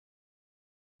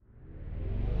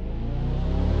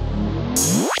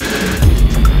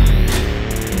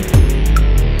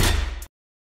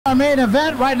main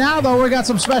event. Right now, though, we got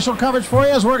some special coverage for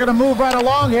you as we're going to move right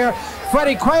along here.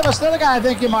 Freddy Cuevas, the other guy I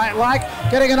think you might like,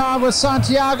 getting it on with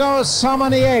Santiago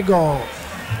Samaniego.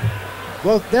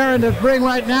 Both there in the ring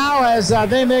right now as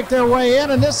they make their way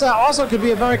in, and this also could be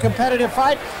a very competitive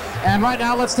fight. And right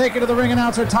now, let's take it to the ring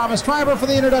announcer, Thomas Treiber, for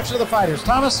the introduction of the fighters.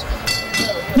 Thomas?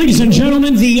 Ladies and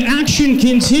gentlemen, the action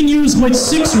continues with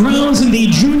 6 rounds in the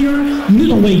junior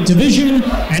middleweight division.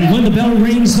 And when the bell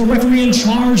rings, the referee in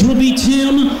charge will be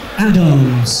Tim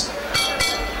Adams.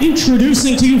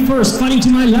 Introducing to you first, fighting to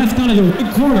my left out of the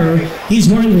red corner, he's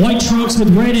wearing white trunks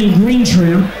with red and green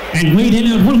trim and weighed in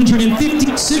at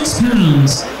 156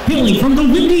 pounds. Hailing from the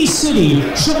Windy City,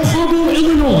 Chicago,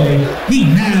 Illinois, he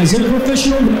has a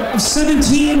professional record of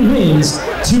 17 wins,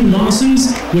 2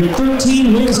 losses, with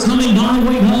 13 wins coming by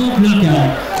way of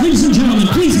knockout. Ladies and gentlemen,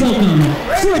 please welcome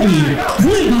Freddy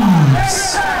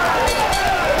Cuevas.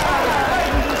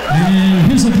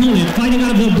 And his opponent, fighting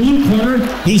out of the blue corner,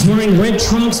 he's wearing red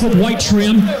trunks with white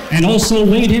trim and also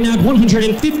weighed in at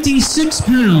 156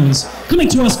 pounds. Coming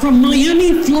to us from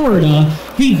Miami, Florida,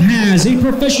 he has a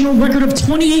professional record of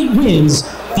 28 wins,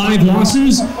 5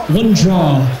 losses, 1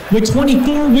 draw, with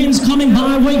 24 wins coming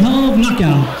by way of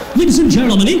knockout. Ladies and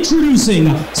gentlemen, introducing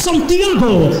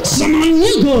Santiago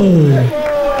Samaniego.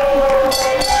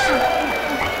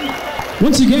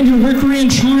 Once again, your referee in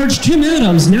charge, Tim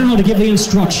Adams, now to give the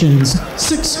instructions.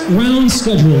 6 rounds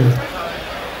scheduled.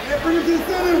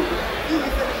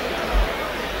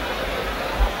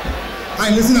 All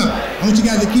right, listen up. I want you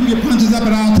guys to keep your punches up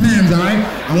at all times, all right?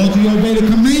 I want you to obey the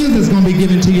commands that's going to be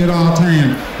given to you at all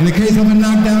times. In the case of a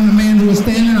knockdown, the man who is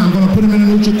standing, I'm going to put him in a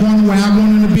neutral corner where I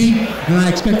want him to be, and I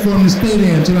expect for him to stay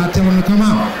there until I tell him to come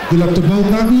out. Good luck to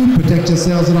both of you. Protect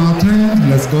yourselves at all times.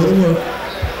 Let's go to work.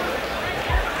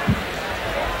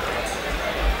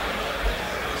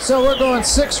 So we're going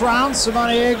 6 rounds.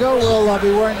 Samaniego will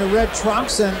be wearing the red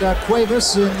trunks and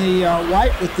Cuevas in the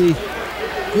white with the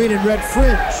green and red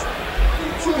fringe.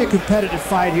 Should be a competitive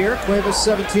fight here. Cuevas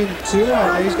 17-2,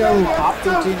 and he's got a little pop,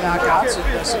 13 knockouts,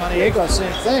 and Samaniego,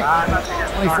 same thing,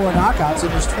 24 knockouts,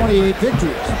 and there's 28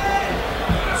 victories.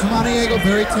 Samaniego,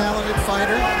 very talented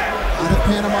fighter, out of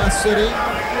Panama City,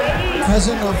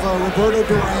 cousin of Roberto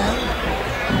Duran.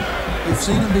 We've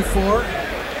seen him before.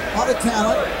 A lot of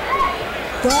talent.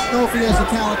 Don't know if he has the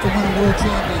talent to win a world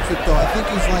championship, though. I think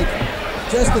he's like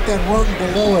just at that rung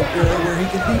below it, where he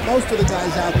can beat most of the guys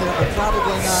out there, but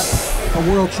probably not a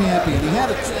world champion. He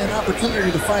had an opportunity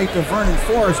to fight Vernon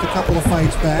Forrest a couple of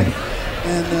fights back,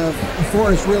 and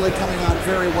Forrest really coming on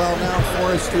very well now.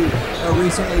 Forrest, who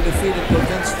recently defeated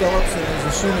Vince Phillips and is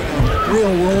assuming a real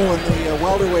role in the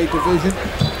welterweight division.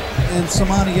 And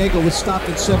Samaniego was stopped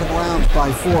in 7 rounds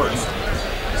by Forrest.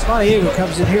 Samaniego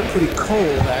comes in here pretty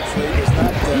cold, actually. He does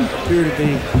not appear to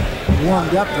be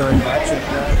warmed up very much. And,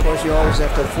 of course, you always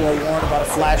have to forewarn about a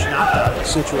flash knockout in a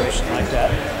situation like that.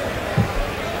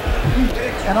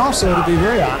 And also, to be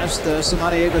very honest,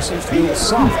 Samaniego seems to be a little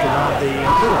soft around the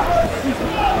middle.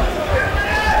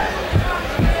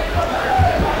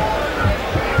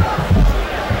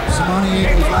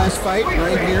 Samaniego's last fight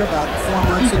right here about 4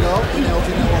 months ago in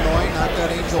Elgin, Illinois. Knocked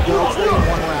out Angel Beltray in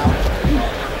 1 round.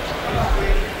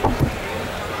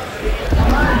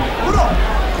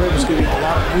 Cuevas giving a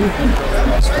lot of movement over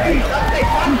this fight.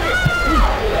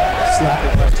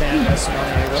 Slapping left hand by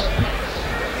Samaniego.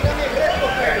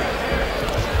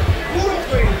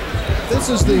 This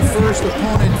is the first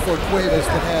opponent for Cuevas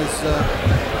that has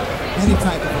any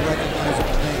type of a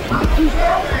recognizable name.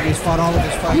 He's fought all of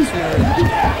his fights here in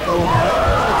Illinois.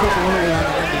 A couple early on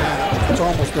in Indiana. It's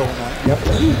almost Illinois. Yep.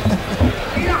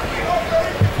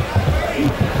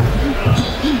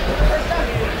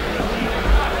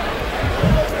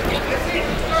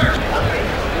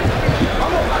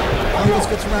 Cuevas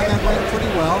gets around that ring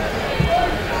pretty well.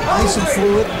 Nice and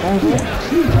fluid, mobile.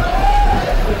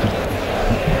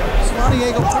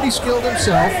 Samaniego pretty skilled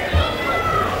himself.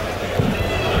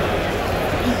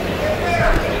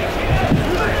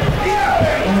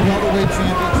 Won the welterweight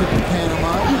championship in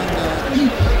Panama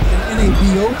and an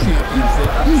NABO championship.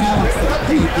 Challenged for the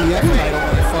ABF title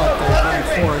when he fought Vernon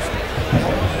Forrest,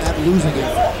 not losing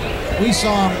it. We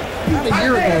saw him about a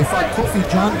year ago. He fought Kofi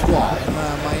Johntois in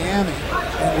Miami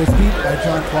and was beaten by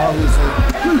Johntois, who's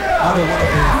another one of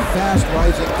the fast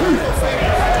rising fighters.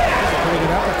 Pretty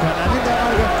good uppercut. I think that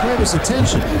might have got Cuevas'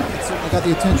 attention. It certainly got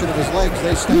the attention of his legs.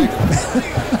 They stacked him.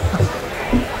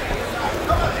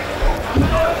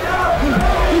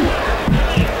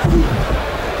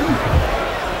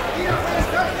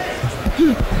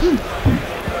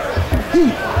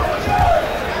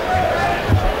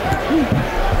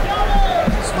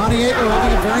 Samaniego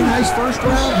having a very nice first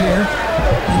round here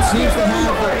and seems to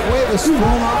have Cuevas thrown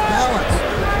off balance.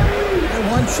 And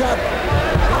one shot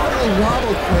really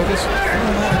wobbled Cuevas.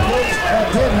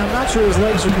 Did, and I'm not sure his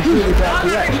legs are completely back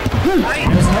yet. There's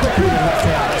another pretty left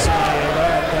hand,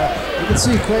 and you can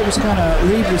see Cuevas kind of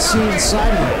leave the scene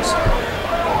sideways.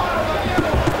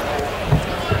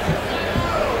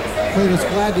 Cuevas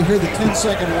glad to hear the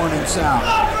 10-second warning sound.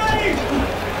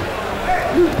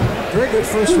 Very good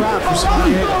first round for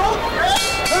Santiago.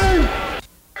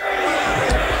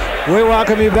 We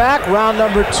welcome you back. Round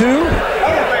number 2.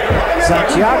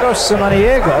 Santiago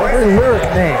Samaniego, very lyric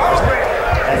name.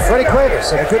 And Freddy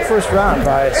Cuevas had a good first round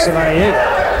by Samaniego.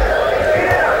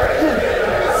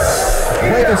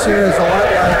 Cuevas here is a lot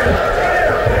like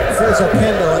Freddy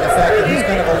in the fact that he's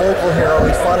kind of a local hero.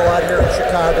 He's fought a lot here in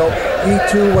Chicago. He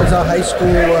too was a high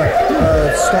school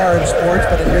star in sports,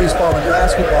 but in baseball and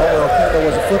basketball, where Oquendo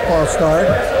was a football star.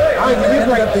 And ended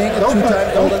up being a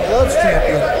 2-time Golden Gloves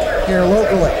champion here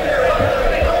locally.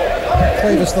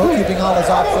 Cuevas, though, keeping all his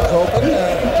options open.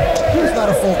 He's not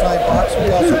a full-time boxer. He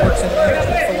also works in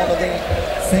management for one of the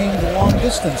famed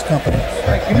long-distance companies.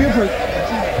 Hey, give me a break.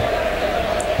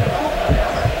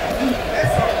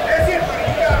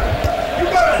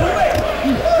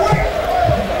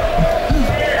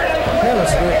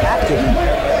 Cuevas very active.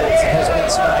 Has been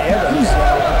Samaniego who's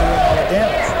doing all the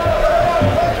damage.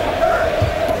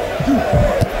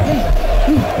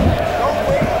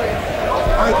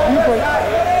 All right, give me a break.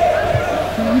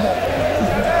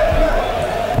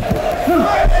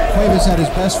 Cuevas had his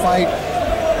best fight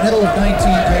middle of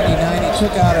 1999. He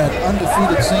took out an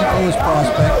undefeated St. Louis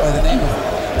prospect by the name of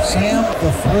Sam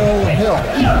the Thrill Hill.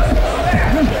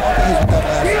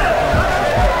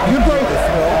 You broke the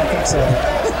Thrill, I think so.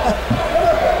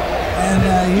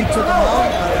 And he took him out,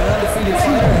 an undefeated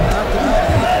fighter, and knocked him out.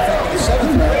 In fact, in the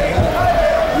 7th round,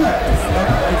 he had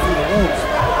him right through the ropes,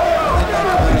 and then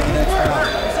knocked him out in the next round.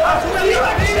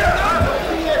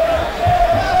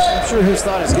 I'm sure his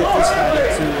thought is get this fight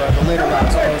into the later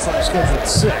rounds, although it's only scheduled at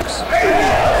 6.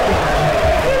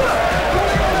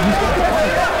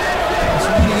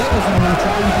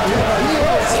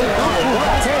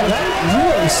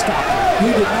 Really stopped him. He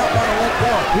did not want to let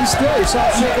go. He saw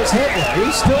him shake his head there.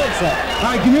 He's still in front.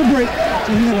 All right, give me a break.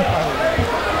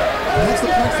 That's the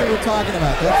punch that we're talking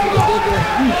about. That's what he did to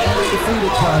the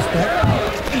undefeated prospect.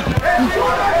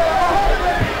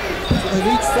 So they've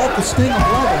each felt the sting of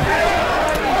leather.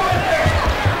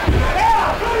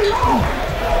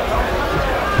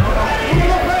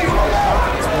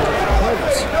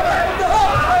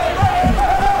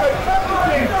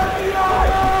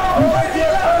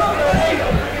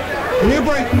 Give me a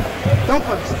break. Don't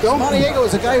punch. Samaniego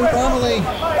is a guy who normally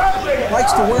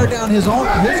likes to wear down his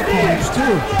opponents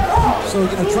too. So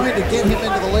trying to get him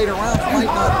into the later rounds might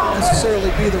not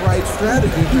necessarily be the right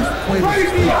strategy for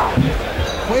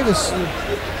Cuevas.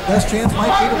 Best chance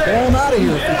might be to blow him out of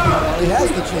here if he has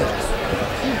the chance.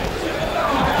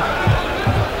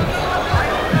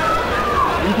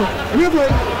 Give me a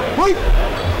break. Wait.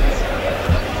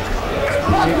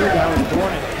 Samaniego, guy was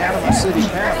born in Panama City,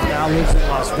 Panama, now lives in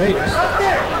Las Vegas.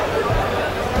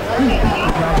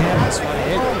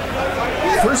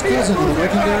 First cousin of the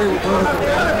legendary Roberto Duran.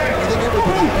 I think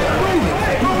everybody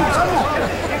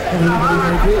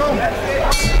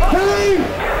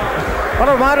Well,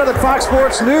 a reminder that Fox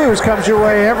Sports News comes your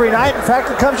way every night. In fact,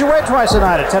 it comes your way twice a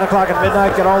night at 10 o'clock and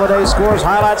midnight. Get all the day's scores,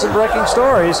 highlights, and breaking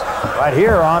stories right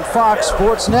here on Fox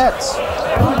Sports Net.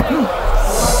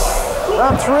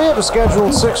 Round 3 of the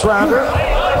scheduled 6-rounder.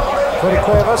 Freddy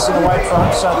Cuevas in the white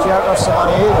trunks, Santiago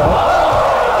Samaniego.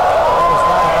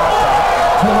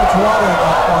 Too much water in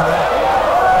that corner.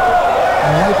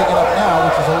 And wiping it up now,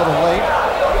 which is a little late.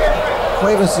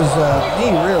 Cuevas'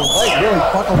 leg really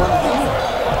buckled underneath him.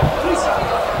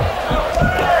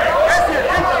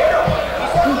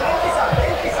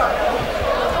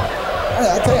 I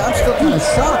tell you, I'm still kind of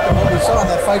shocked at what we saw in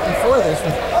that fight before this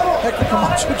with Hector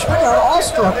Camacho Jr.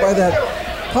 awestruck by that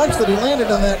punch that he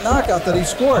landed on that knockout that he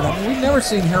scored. I mean, we've never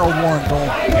seen Harold Warren go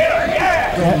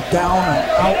down and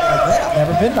out like that.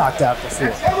 Never been knocked out before.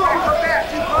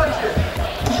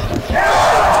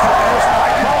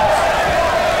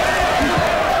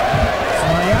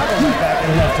 Samaniego went back in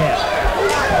the left hand.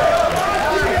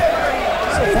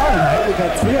 So far tonight, we've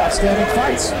had 3 outstanding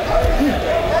fights. Samaniego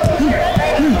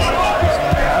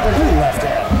with the left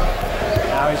hand.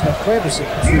 Now he's got Cuevas in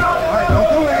control. All right, don't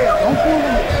go ahead. Don't pull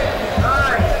him.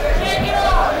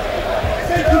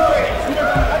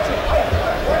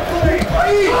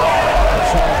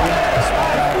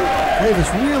 Cuevas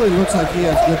really looks like he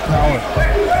has good power.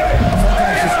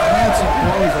 Sometimes his glancing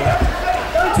blows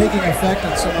are taking effect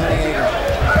on Samaniego.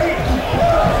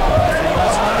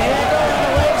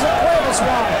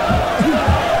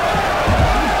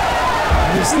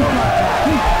 nasty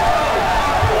contact.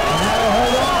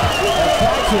 Hold on.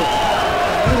 Catch it.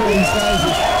 Neither of these guys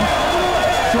is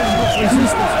showing much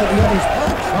resistance to the other's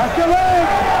punch. Lock your leg.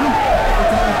 Every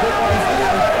time a big one's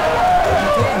there,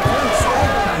 they're taking turns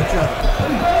slapping at each other.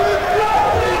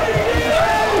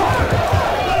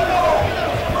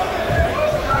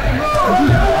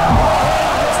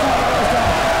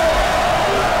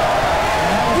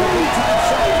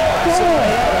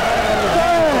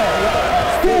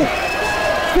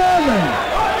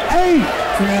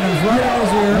 Fernando's right in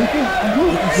his ear.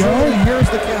 He hears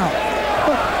the count.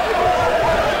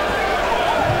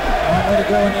 One way to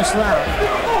go in this round.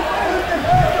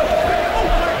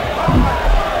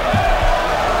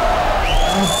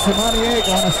 And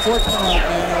Samaniego on a sportsmanlike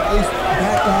manner at least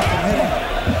backed off and hit him.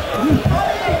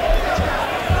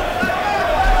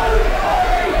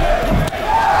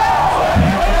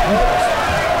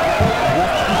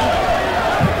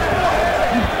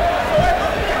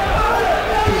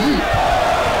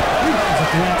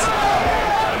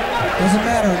 Doesn't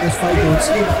matter in this fight, though. It's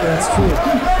true. That's true.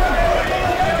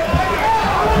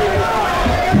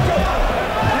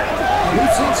 And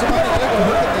we've seen Samaniego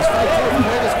hurt in this fight, too.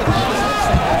 Cuevas can land his head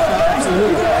shot.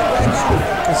 Absolutely.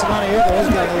 And Samaniego has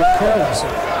got a little careless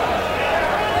here.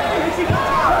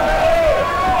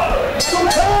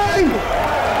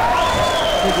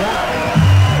 Good job.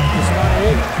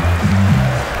 Samaniego.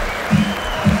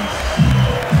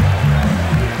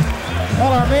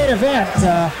 Well, our main event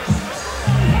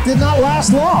did not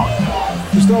last long.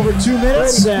 Just over 2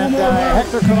 minutes, and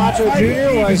Hector Camacho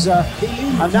Jr. was a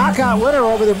knockout winner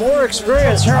over the more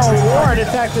experienced Harold Warren. In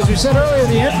fact, as we said earlier,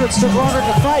 the entrance took longer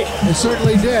to fight. It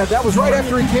certainly did. That was right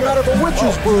after he came out of a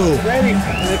witch's brew. And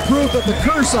it proved that the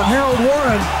curse on Harold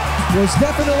Warren was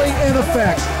definitely in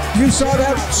effect. You saw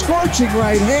that scorching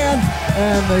right hand,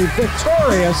 and the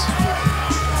victorious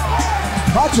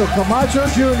Pacho Camacho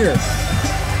Jr.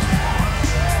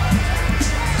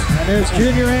 And there's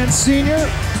Junior and Senior.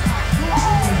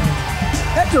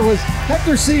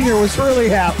 Hector Sr. was really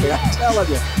happy, I'm telling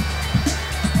you.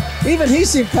 Even he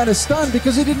seemed kind of stunned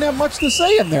because he didn't have much to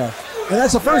say in there. And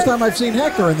that's the first time I've seen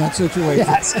Hector in that situation. Yeah,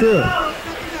 that's true.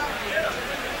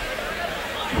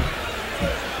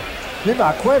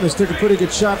 Meanwhile, Cuevas took a pretty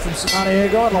good shot from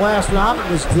Samaniego in the last round. It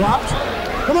was dropped.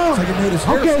 Come on. It's like he made his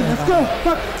hair stand let's go.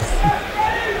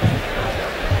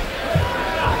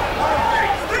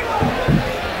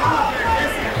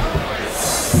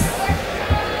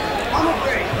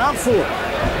 Round 4.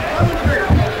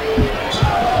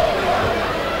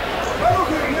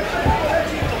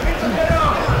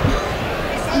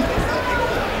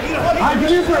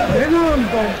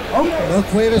 Well,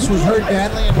 Cuevas was hurt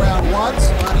badly in round 1. Samaniego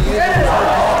was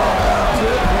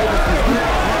hurt badly in round 2. Cuevas was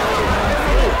hurt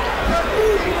in round 3.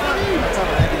 That's how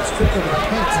I had his trick over the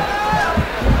pins.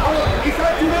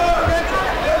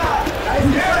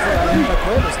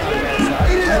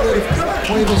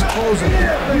 Cuevas closing,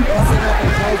 buffing up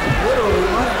and closing, literally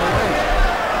running away.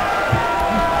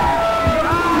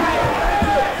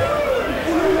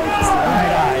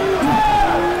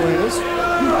 Cuevas.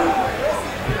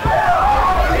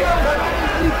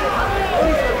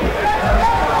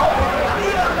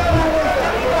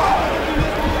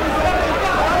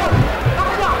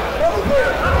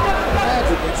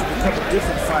 Imagine that you become a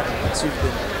different fighter once you've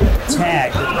been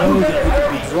tagged and know that you can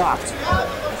be dropped.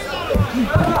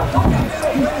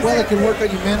 Well, it can work on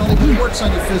you mentally, but it works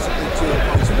on you physically too.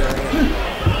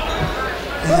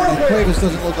 And Cuevas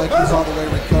doesn't look like he's all the way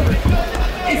recovered.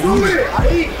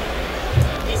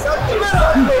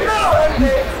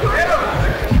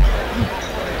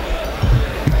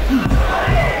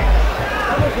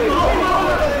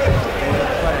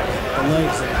 The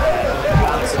legs there.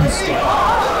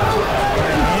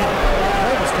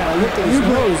 Cuevas kind of looked at his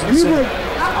nose and said,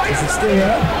 "Is it still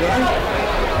up?"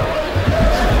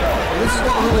 This has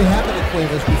never really happened to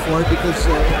Cuevas before because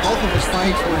in both of his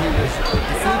fights where he was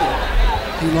defeated,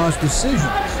 he lost decisions.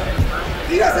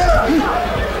 And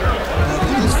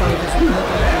in this fight, he's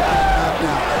knocked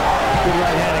out. Good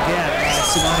right hand again,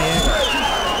 Samaniego.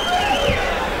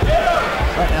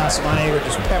 Right now, Samaniego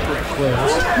just peppering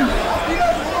Cuevas.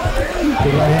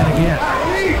 Good right hand again.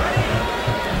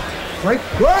 Right.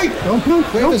 Don't move.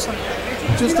 Cuevas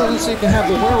just doesn't seem to have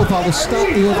the wherewithal to stop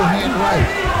the overhand right.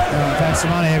 In fact,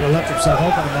 Samaniego left himself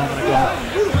open a moment ago.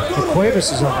 The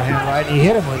Cuevas' overhand right. He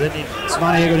hit him with it.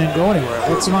 Samaniego didn't go anywhere.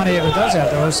 What Samaniego does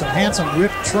have, though, is some handsome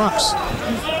ripped trunks.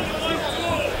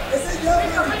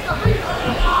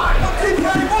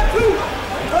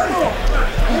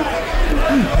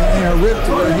 And they are ripped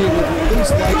to where he would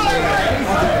least likely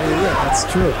ultimately rip. That's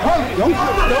true.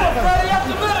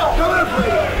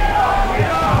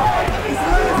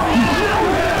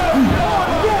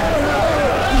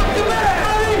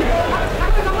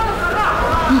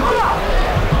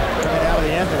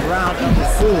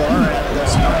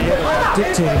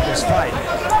 dictating this fight.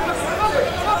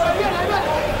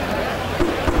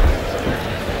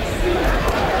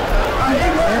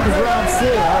 End of round 4.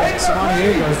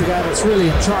 Samaniego is the guy that's really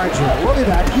in charge here. We'll be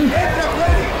back.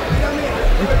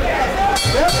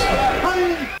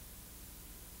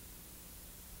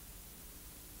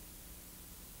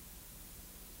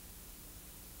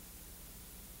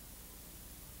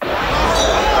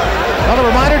 Another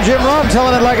reminder, Jim Rome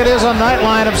telling it like it is on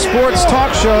Nightline of Sports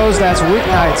talk shows. That's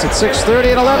weeknights at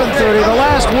 6:30 and 11:30. The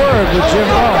Last Word with Jim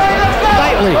Rome.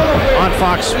 Nightly on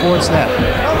Fox Sports Net.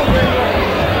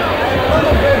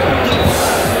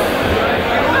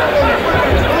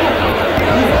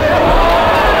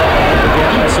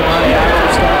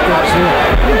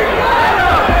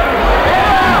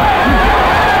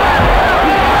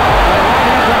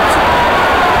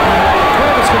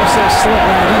 Slip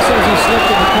right. He says he slipped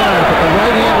in the corner, but the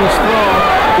right hand was thrown.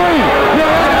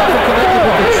 Connected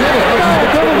with the chin as much as the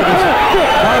chin with his arm.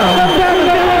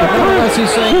 But nevertheless, he's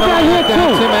saying no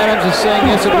knockdown. Tim Adams is saying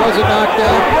yes, it was a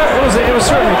knockdown. It was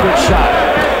certainly a good shot.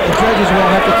 The judges will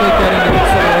have to take that into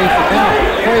consideration. Now,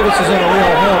 Cuevas is in a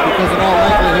real hole because in all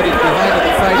likelihood he's behind in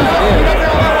the fight he did.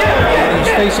 And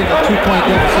he's facing a 2-point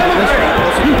deficit in this one.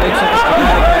 Unless he can make something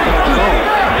dramatic happen on his own.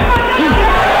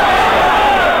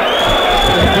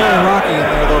 Very rocky in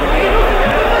there, though, to me.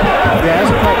 Yeah, it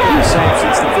hasn't quite been the same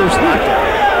since the first knockdown.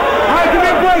 All right, give me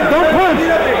a break. Don't punch.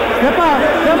 Step out.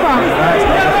 Step out.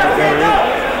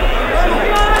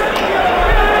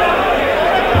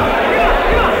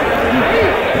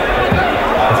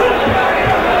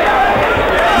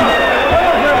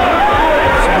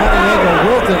 Samaniego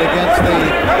wilted against the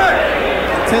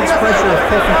intense pressure of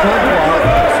Clifford Dunbar.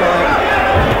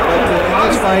 But in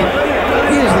this fight,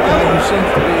 he is the guy who seems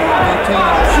to be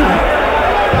maintaining the strength.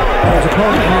 His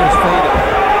opponent here is fading.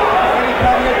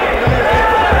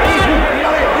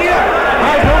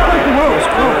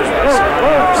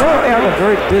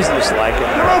 Very businesslike. Good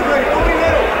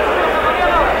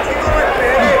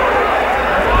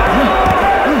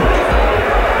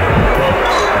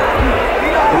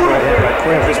right hand by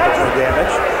Cuevas, but no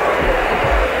damage.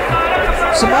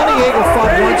 Samaniego fought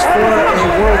once for a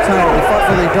world title. He fought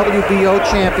for the WBO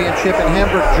championship in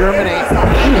Hamburg, Germany,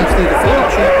 against the defending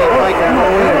champion Mike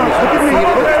Holloway. He was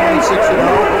undefeated at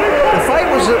 26-0. The fight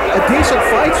was a decent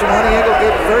fight. Samaniego gave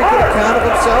a very good account of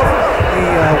himself. He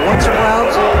won some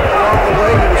rounds along the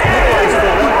way. He was penalized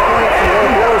for 1 point for low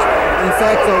blows. In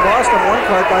fact, lost on one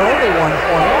card by only 1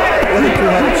 point. The other two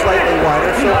had it slightly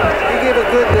wider. So he gave a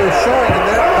good showing in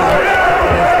that round.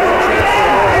 And has one chance for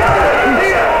a world title.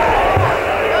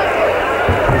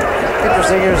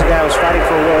 Interesting, here's a guy who was fighting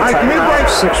for a world title.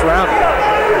 6th round.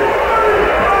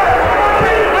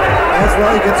 That's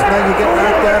well, you get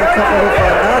knocked down a couple of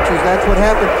notches. That's what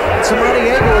happened. And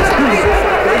Samaniego is in position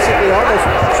basically almost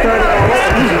starting all over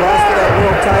because he lost to that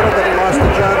world title, then he lost to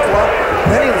John Clark,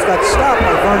 then he got stopped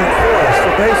by Vernon Forrest. So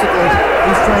basically,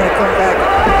 he's trying to come back.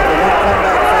 The one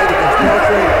comeback fight against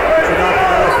Beltray, which he knocked him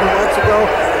out a few months ago,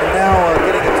 and now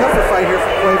getting a tougher fight here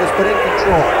from Cuevas, but in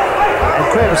control. And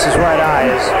Cuevas' right eye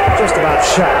is just about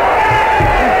shut.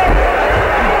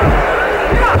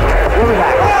 We'll be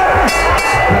back.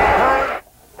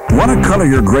 Want to color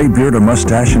your gray beard or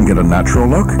mustache and get a natural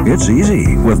look? It's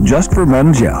easy with Just for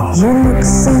Men Gel. You look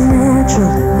so natural,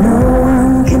 no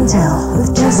one can tell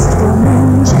with Just for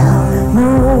Men Gel.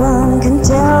 No one can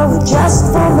tell with Just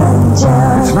for Men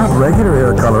Gel. It's not regular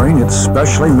hair coloring, it's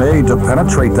specially made to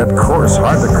penetrate that coarse,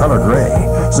 hard-to-color gray.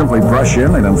 Simply brush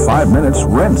in and in 5 minutes,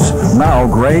 rinse. Now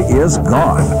gray is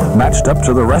gone, matched up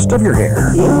to the rest of your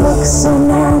hair. You look so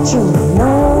natural,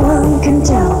 no one can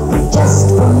tell with Just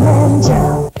for Men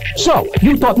Gel. So,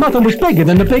 you thought nothing was bigger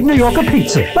than the Big New Yorker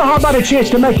pizza. Well, how about a chance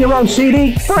to make your own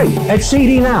CD? Free at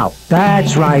CD Now.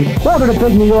 That's right. Order the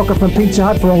Big New Yorker from Pizza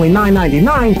Hut for only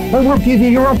 $9.99, and we'll give you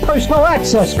your own personal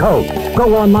access code.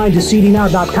 Go online to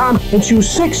cdnow.com and choose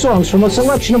 6 songs from a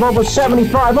selection of over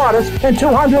 75 artists and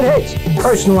 200 hits.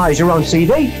 Personalize your own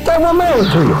CD, then we'll mail it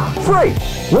to you. Free.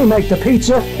 We make the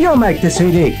pizza, you make the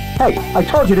CD. Hey, I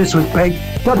told you this was big.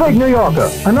 The Big New Yorker.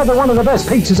 Another one of the best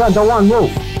pizzas under one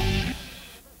roof.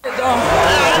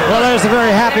 Well, there's the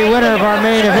very happy winner of our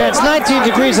main event. It's 19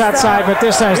 degrees outside, but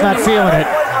this time's not feeling it.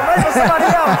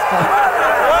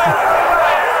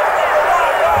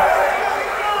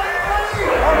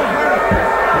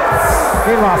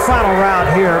 Meanwhile, final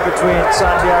round here between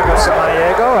Santiago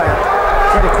Samaniego and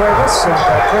Freddy Cuevas. And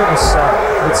Cuevas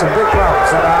with some big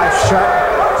problems. That eye shut,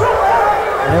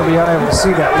 and he'll be unable to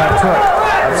see that left hook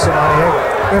of Samaniego.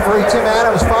 Referee Tim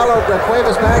Adams followed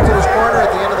Cuevas back to his corner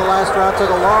at the end of the last round, took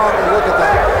a long look at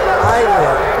that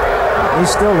eyelid.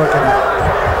 He's still looking at it.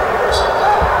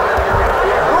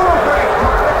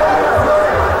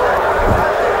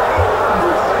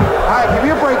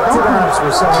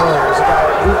 we said earlier, is a guy,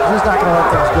 he's not going to let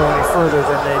things go any further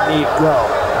than they need go.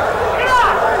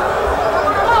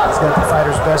 He's got the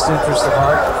fighter's best interest at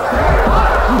heart.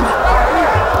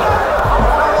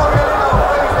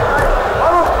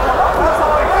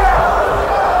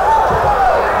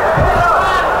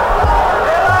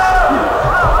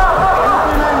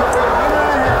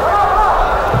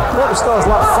 Cuevas still has a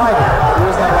lot of fighting, but he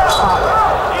doesn't have a lot of power.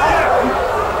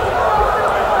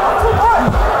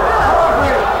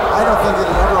 I don't think that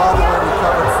he ever all the way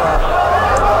recovered from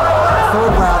the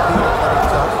third round beating that he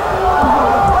took.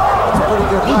 It's a pretty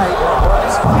good fight.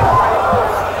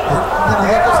 And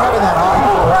they're just having that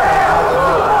hardcore fight.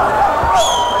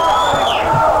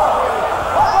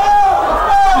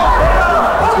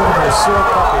 He's going to be a sore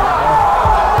puppy, man.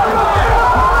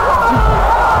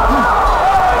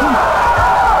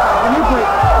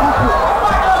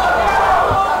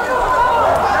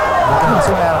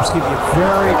 Tim Adams keep you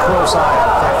very close eye on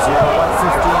things. You have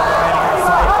 1:15 remaining in the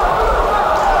fight.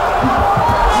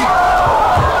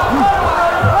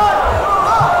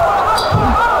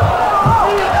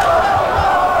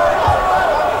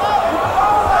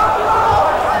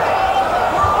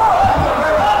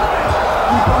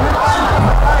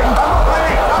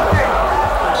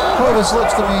 Cuevas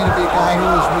looks to me to be a guy who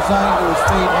is resigned to his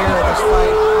fate here in this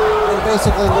fight. They're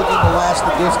basically looking to last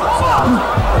the distance now.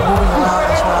 They're moving around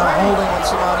this round, holding when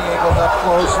Samaniego got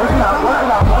close,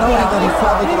 knowing that he's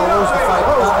probably going to lose the fight,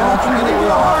 but not launching any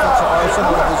real offensive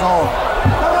arsenal of his own.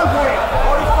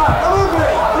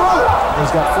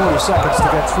 He's got 40 seconds to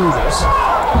get through this.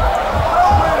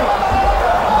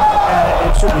 And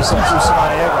it should be said through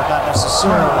Samaniego, not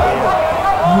necessarily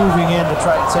moving in to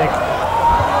try to take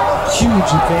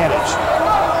huge advantage.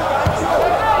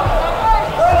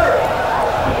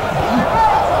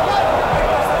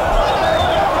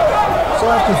 So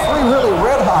after three really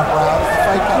red-hot rounds, the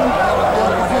fight kind of landed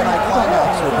down to an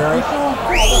anti-climax here, Barry. I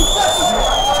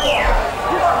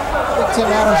think Tim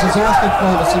Adams is asking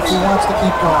Cuevas if he wants to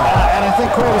keep going. And I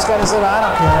think Cuevas got his head, I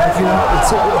don't care if you want me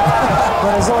to.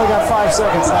 But he's only got 5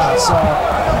 seconds now, so.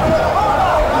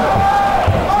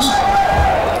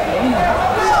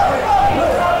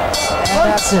 And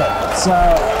that's it. So,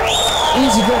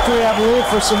 easy victory, I believe,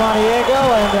 for Samaniego,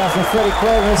 and for Freddy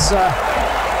Cuevas,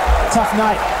 tough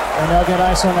night. And they'll get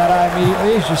ice on that eye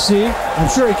immediately, as you see. I'm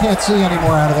sure he can't see any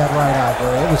more out of that right eye,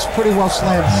 Barry. It was pretty well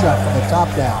slammed shut from the top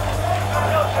down.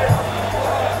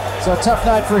 So tough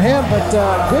night for him, but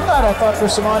good night, I thought, for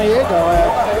Samaniego.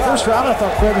 First round, I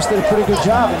thought Cuevas did a pretty good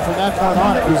job, and from that point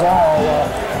on, it was all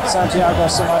Santiago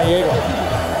Samaniego.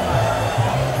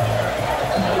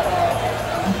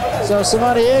 So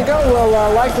Samaniego will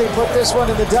likely put this one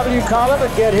in the W column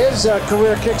and get his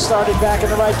career kick-started back in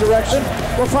the right direction.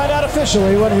 We'll find out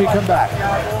officially when we come back.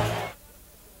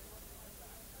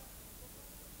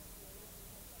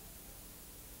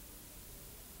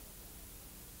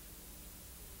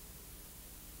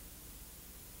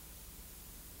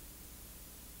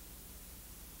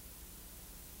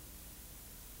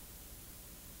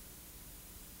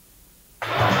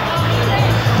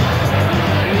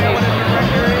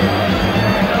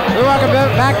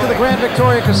 Back to the Grand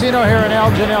Victoria Casino here in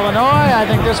Elgin, Illinois. I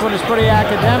think this one is pretty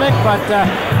academic, but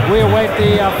we await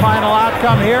the final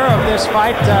outcome here of this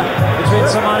fight between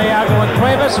Samaniego and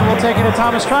Cuevas, and we'll take it to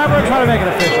Thomas Schreiber and try to make it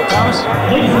official. Thomas?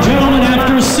 Ladies and gentlemen,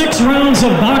 after 6 rounds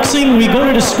of boxing, we go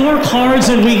to the scorecards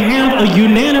and we have a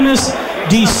unanimous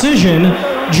decision.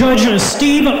 Judge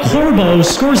Steve Corbo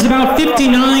scores about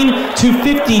 59 to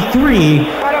 53.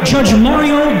 Judge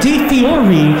Mario De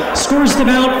Fiori scores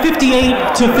about 58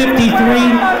 to 53,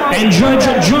 and Judge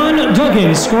John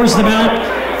Duggan scores about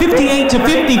 58 to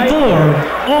 54,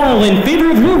 all in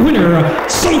favor of your winner,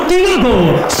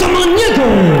 Santiago Samaniego.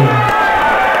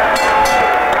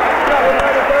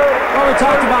 Well, we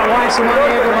talked about why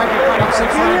Samaniego might be fighting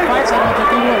 6 rounds.